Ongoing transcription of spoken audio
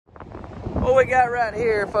What we got right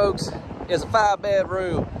here, folks, is a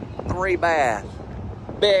 5-bedroom, 3-bath,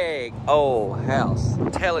 big old house.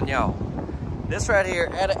 I'm telling y'all, this right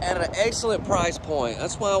here at an excellent price point.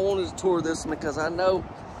 That's why I wanted to tour this one, because I know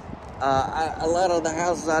a lot of the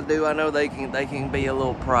houses I do, I know they can be a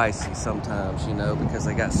little pricey sometimes, you know, because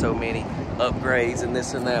they got so many upgrades and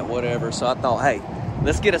this and that, whatever. So I thought, hey,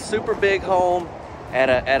 let's get a super big home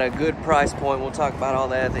at a good price point. We'll talk about all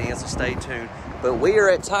that at the end, so stay tuned. But we are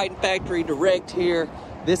at Titan Factory Direct here.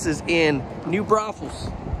 This is in New Braunfels,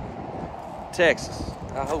 Texas.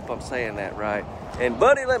 I hope I'm saying that right. And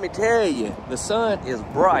buddy, let me tell you, the sun is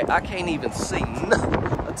bright. I can't even see nothing.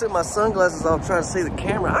 I took my sunglasses off trying to see the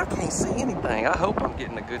camera. I can't see anything. I hope I'm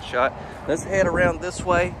getting a good shot. Let's head around this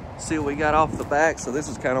way, see what we got off the back. So this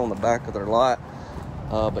is kind of on the back of their lot.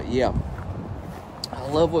 But yeah, I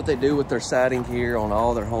love what they do with their siding here on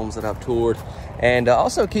all their homes that I've toured. And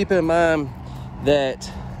also keep in mind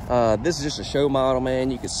that this is just a show model, man.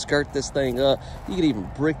 You could skirt this thing up. You could even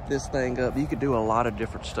brick this thing up. You could do a lot of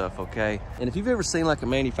different stuff, okay? And if you've ever seen like a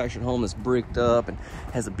manufactured home that's bricked up and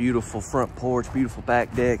has a beautiful front porch, beautiful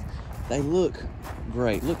back deck, they look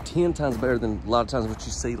great. Look 10 times better than a lot of times what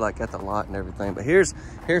you see like at the lot and everything. But here's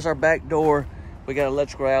our back door. We got an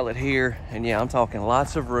electrical outlet here. And yeah, I'm talking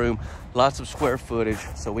lots of room, lots of square footage.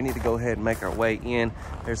 So we need to go ahead and make our way in.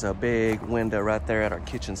 There's a big window right there at our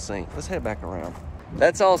kitchen sink. Let's head back around.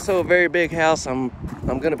 That's also a very big house. I'm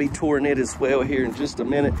gonna be touring it as well here in just a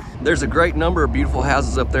minute. There's a great number of beautiful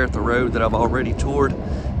houses up there at the road that I've already toured,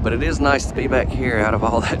 but it is nice to be back here out of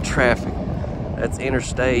all that traffic. That's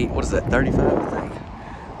Interstate, what is that, 35, I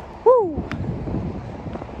think? Woo!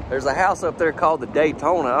 There's a house up there called the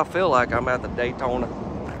Daytona. I feel like I'm at the Daytona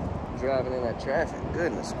driving in that traffic.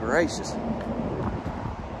 Goodness gracious.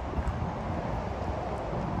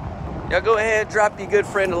 Y'all go ahead, drop your good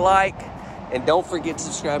friend a like. And don't forget to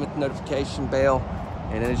subscribe with the notification bell.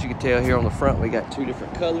 And as you can tell here on the front, we got 2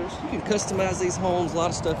 different colors. You can customize these homes, a lot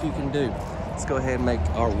of stuff you can do. Let's go ahead and make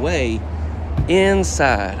our way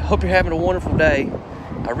inside. Hope you're having a wonderful day.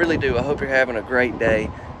 I really do. I hope you're having a great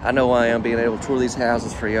day. I know I am, being able to tour these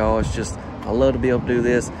houses for y'all. It's just, I love to be able to do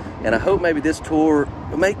this. And I hope maybe this tour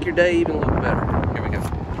will make your day even look better. Here we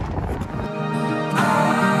go.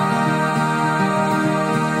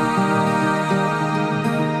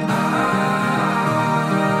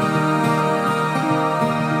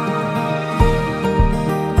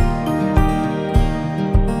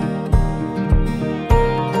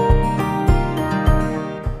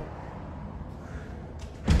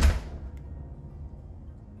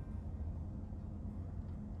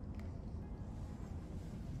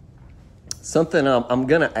 Something I'm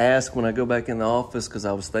gonna ask when I go back in the office, because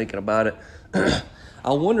I was thinking about it.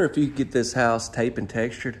 I wonder if you could get this house tape and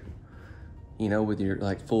textured, you know, with your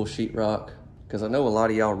like full sheetrock, because I know a lot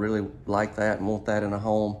of y'all really like that and want that in a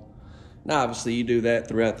home. Now, obviously, you do that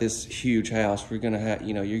throughout this huge house. We're gonna have,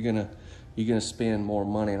 you know, you're gonna spend more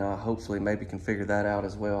money, and I hopefully maybe can figure that out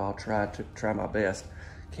as well. I'll try my best.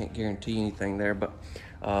 Can't guarantee anything there, but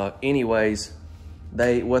anyways,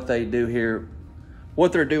 what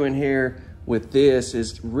they're doing here with this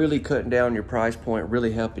is really cutting down your price point,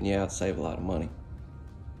 really helping you out, save a lot of money.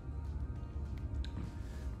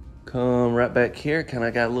 Come right back here. Kind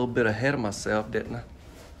of got a little bit ahead of myself, didn't I?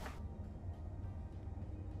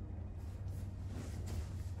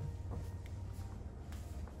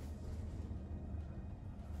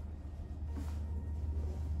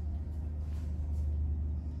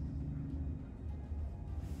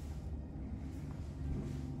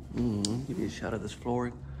 Give you a shot of this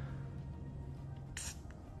flooring.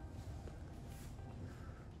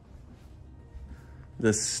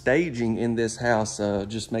 The staging in this house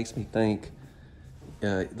just makes me think,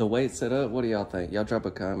 the way it's set up, what do y'all think? Y'all drop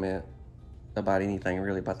a comment about anything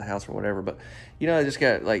really, about the house or whatever. But, you know, I just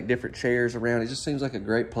got like different chairs around. It just seems like a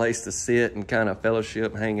great place to sit and kind of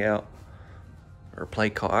fellowship, hang out, or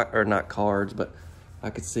play or not cards, but I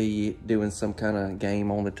could see you doing some kind of game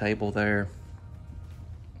on the table there.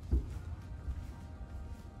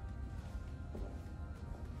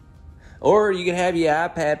 Or you can have your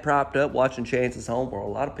iPad propped up watching Chance's Homeworld.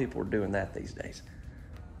 A lot of people are doing that these days.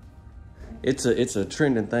 It's a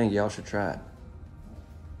trending thing. Y'all should try it.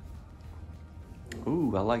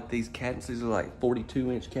 Ooh, I like these cabinets. These are like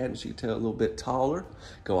 42-inch cabinets. You can tell a little bit taller.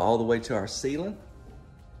 Go all the way to our ceiling.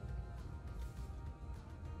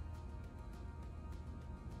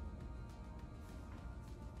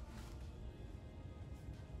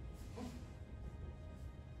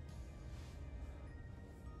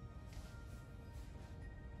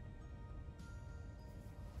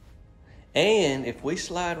 And if we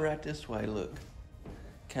slide right this way, look,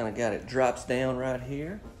 kind of got it, drops down right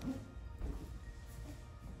here.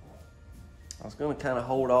 I was going to kind of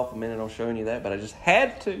hold off a minute on showing you that, but I just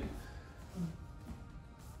had to.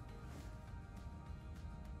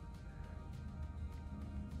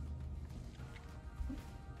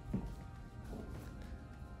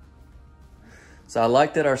 So I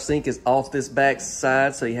like that our sink is off this back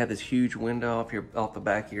side, so you have this huge window off the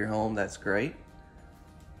back of your home. That's great.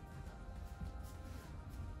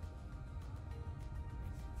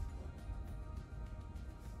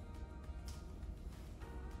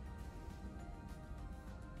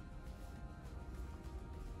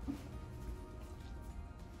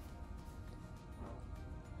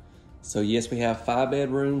 So yes, we have 5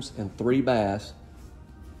 bedrooms and 3 baths.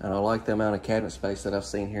 And I like the amount of cabinet space that I've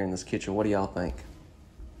seen here in this kitchen. What do y'all think?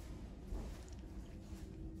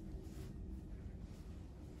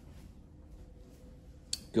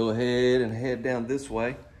 Go ahead and head down this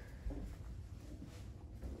way.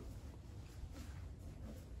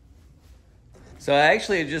 So I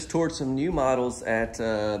actually just toured some new models at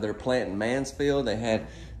their plant in Mansfield.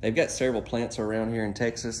 They've got several plants around here in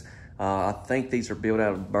Texas. I think these are built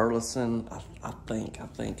out of Burleson. I think I'm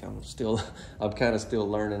kind of still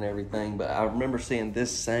learning everything, but I remember seeing this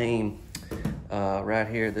same, right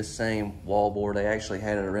here, this same wallboard. They actually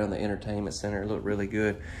had it around the entertainment center. It looked really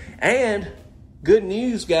good. And good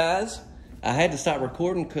news, guys. I had to stop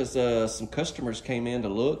recording because some customers came in to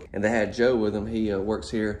look, and they had Joe with them. He works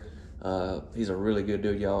here. He's a really good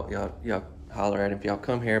dude. Y'all holler at him if y'all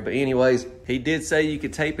come here. But anyways, he did say you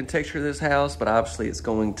could tape and texture this house, but obviously it's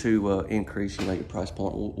going to increase, your price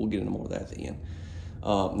point. We'll get into more of that at the end.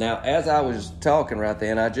 Now, as I was talking right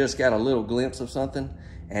then, I just got a little glimpse of something,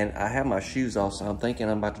 and I have my shoes off, so I'm thinking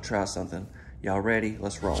I'm about to try something. Y'all ready?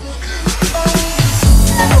 Let's roll.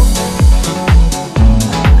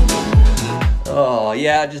 Oh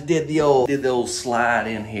yeah, I just did the old slide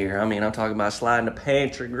in here. I mean, I'm talking about sliding the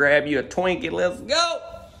pantry, grab you a Twinkie, let's go.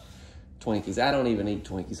 Twinkies. I don't even eat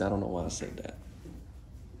Twinkies. I don't know why I said that.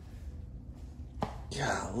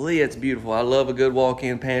 Golly, it's beautiful. I love a good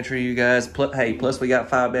walk-in pantry, you guys. Plus we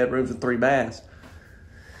got 5 bedrooms and 3 baths.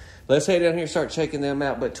 Let's head down here and start checking them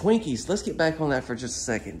out. But Twinkies, let's get back on that for just a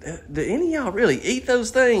second. Do any of y'all really eat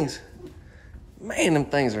those things? Man, them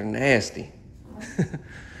things are nasty.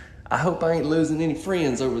 I hope I ain't losing any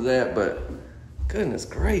friends over that, but goodness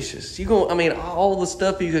gracious. All the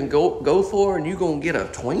stuff you can go for, and you gonna get a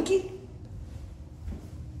Twinkie?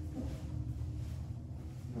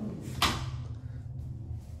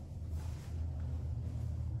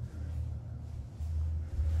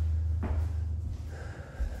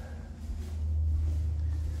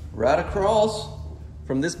 Right across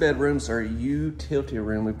from this bedroom's our utility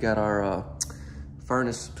room. We've got our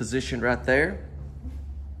furnace positioned right there.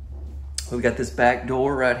 We've got this back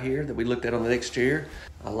door right here that we looked at on the exterior.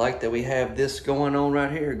 I like that we have this going on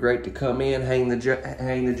right here. Great to come in, hang the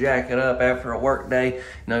jacket up after a work day.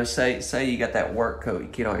 Say you got that work coat,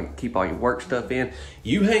 you keep all your work stuff in.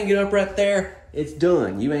 You hang it up right there, it's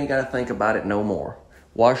done. You ain't got to think about it no more.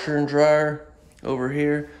 Washer and dryer over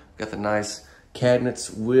here. Got the nice cabinets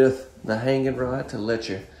with the hanging rod to let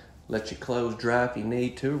your clothes dry if you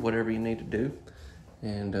need to, or whatever you need to do.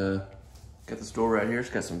 And got this door right here. It's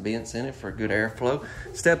got some vents in it for good airflow.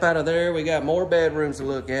 Step out of there, we got more bedrooms to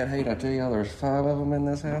look at. Hey, did I tell y'all there's 5 of them in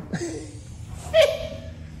this house?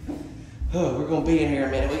 Oh, we're gonna be in here a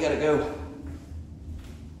minute. We gotta go.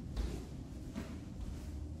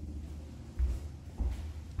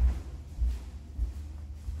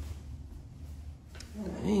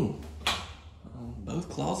 Dang. Both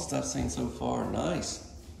closets I've seen so far are nice.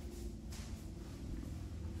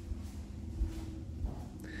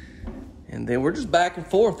 And then we're just back and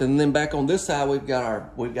forth, and then back on this side we've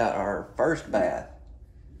got our first bath.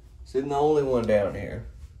 Sitting the only one down here.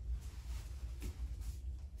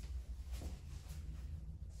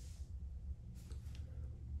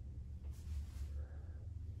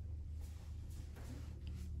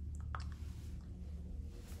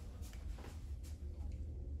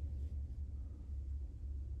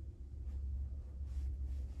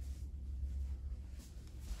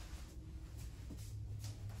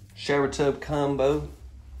 Shower tub combo.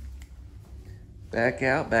 Back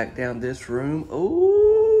down this room.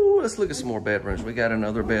 Oh, let's look at some more bedrooms. We got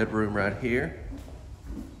another bedroom right here.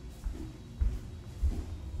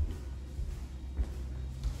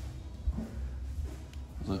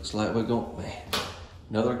 Looks like we're going, man,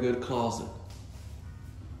 another good closet.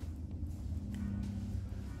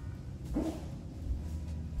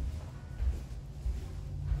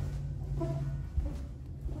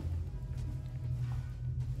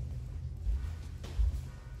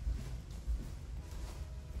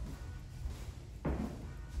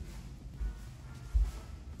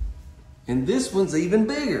 And this one's even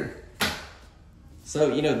bigger.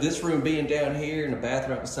 So, you know, this room being down here and the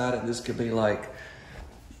bathroom beside it, this could be like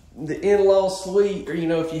the in-law suite, or, you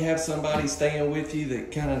know, if you have somebody staying with you that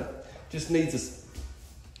kind of just needs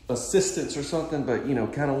assistance or something, but, you know,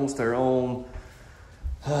 kind of wants their own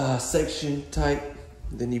section type,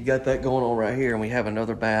 then you've got that going on right here. And we have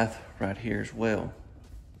another bath right here as well.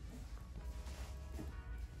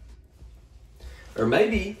 Or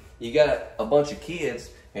maybe you got a bunch of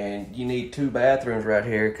kids and you need 2 bathrooms right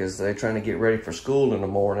here because they're trying to get ready for school in the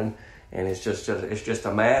morning, and it's just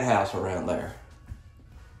a madhouse around there.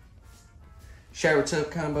 Shower tub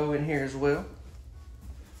combo in here as well.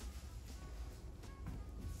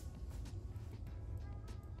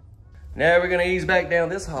 Now we're gonna ease back down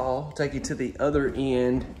this hall, take you to the other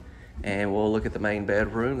end, and we'll look at the main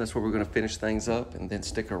bedroom. That's where we're gonna finish things up, and then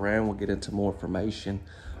stick around. We'll get into more information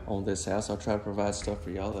on this house. I'll try to provide stuff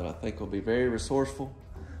for y'all that I think will be very resourceful.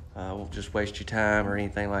 Won't just waste your time or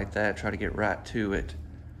anything like that. Try to get right to it.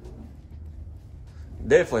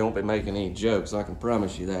 Definitely won't be making any jokes, I can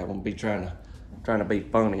promise you that. Won't be trying to be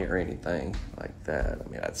funny or anything like that. I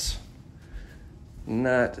mean, that's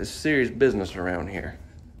not a serious business around here.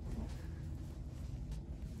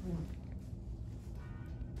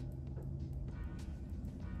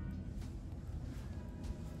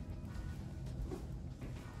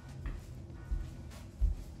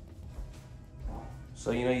 So,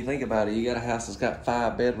 you know, you think about it, you got a house that's got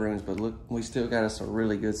 5 bedrooms, but look, we still got us a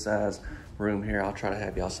really good size room here. I'll try to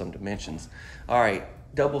have y'all some dimensions. All right,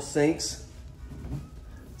 double sinks,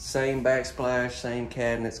 same backsplash, same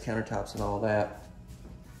cabinets, countertops and all that.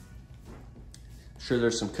 Sure,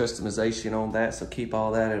 there's some customization on that, so keep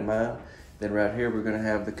all that in mind. Then right here, we're gonna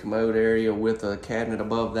have the commode area with a cabinet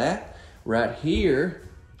above that. Right here,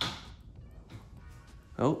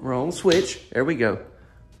 oh, wrong switch, there we go.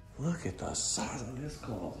 Look at the size of this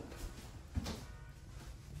closet.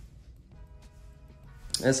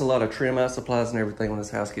 That's a lot of trim out supplies and everything when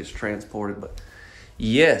this house gets transported, but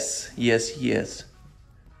yes, yes, yes.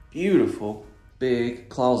 Beautiful, big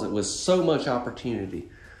closet with so much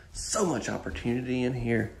opportunity. So much opportunity in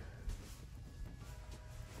here.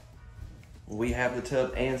 We have the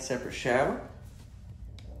tub and separate shower.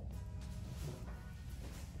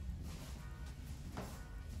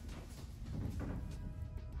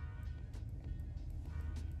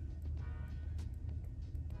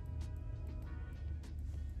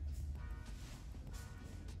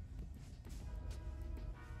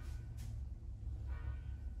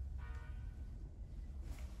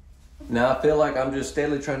 Now, I feel like I'm just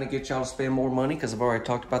steadily trying to get y'all to spend more money because I've already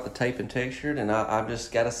talked about the tape and textured, and I've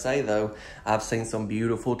just got to say, though, I've seen some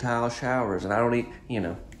beautiful tile showers, and I don't need, you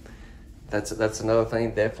know, that's another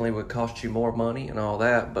thing. Definitely would cost you more money and all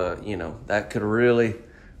that, but, you know, that could really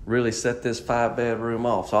set this 5-bedroom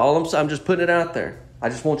off. So I'm just putting it out there. I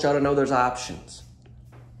just want y'all to know there's options.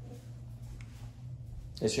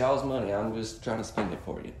 It's y'all's money. I'm just trying to spend it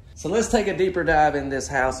for you. So let's take a deeper dive in this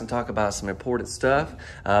house and talk about some important stuff.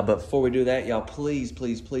 But before we do that, y'all, please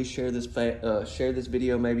share this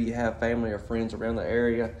video. Maybe you have family or friends around the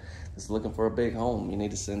area that's looking for a big home. You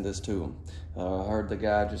need to send this to them. I heard the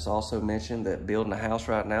guy just also mentioned that building a house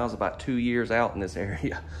right now is about 2 years out in this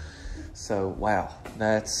area. So wow,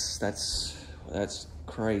 that's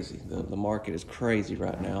crazy. The market is crazy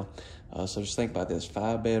right now. So just think about this: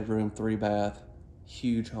 5-bedroom, 3-bath,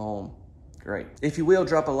 huge home. Great. If you will,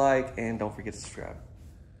 drop a like and don't forget to subscribe.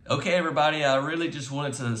 Okay, everybody, I really just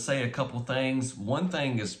wanted to say a couple things. One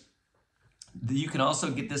thing is you can also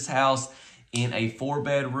get this house in a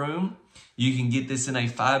 4-bedroom. You can get this in a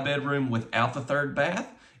 5-bedroom without the 3rd bath.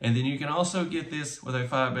 And then you can also get this with a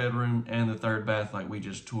 5-bedroom and the 3rd bath like we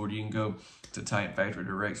just toured. You can go to Titan Factory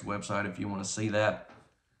Direct's website if you want to see that.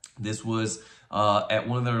 This was at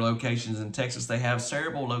one of their locations in Texas. They have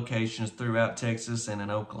several locations throughout Texas and in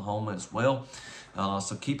Oklahoma as well.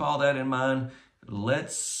 So keep all that in mind.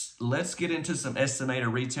 Let's get into some estimated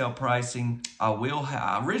retail pricing. I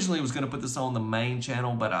originally was going to put this on the main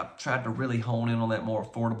channel, but I tried to really hone in on that more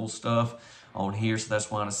affordable stuff on here. So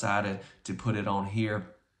that's why I decided to put it on here.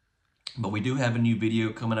 But we do have a new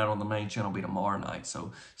video coming out on the main channel, be tomorrow night.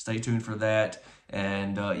 So stay tuned for that.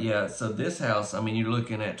 And yeah, so this house, I mean, you're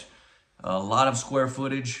looking at a lot of square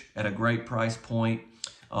footage at a great price point.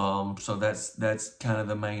 So that's kind of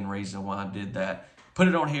the main reason why I did that. Put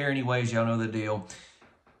it on here anyways, y'all know the deal.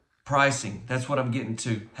 Pricing, that's what I'm getting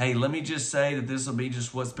to. Hey, let me just say that this will be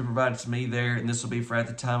just what's been provided to me there, and this will be for at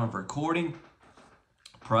the time of recording.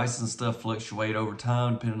 Prices and stuff fluctuate over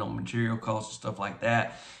time depending on material costs and stuff like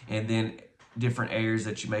that. And then different areas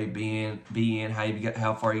that you may be in,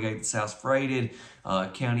 how far you get the house freighted,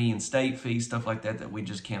 county and state fees, stuff like that we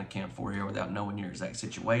just can't account for here without knowing your exact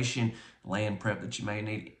situation, land prep that you may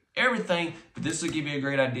need, everything. But this will give you a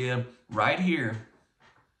great idea right here.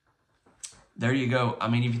 There you go. I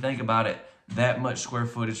mean, if you think about it, that much square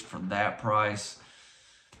footage for that price,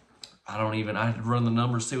 I had to run the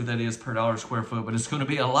numbers, see what that is per dollar square foot, but it's going to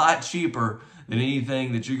be a lot cheaper than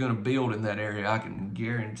anything that you're going to build in that area. I can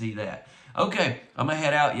guarantee that. Okay, I'm going to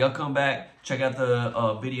head out. Y'all come back. Check out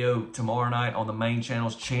the video tomorrow night on the main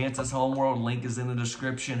channels, Chance's Homeworld. Link is in the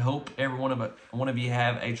description. Hope every one of you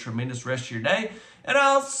have a tremendous rest of your day, and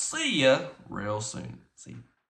I'll see you real soon.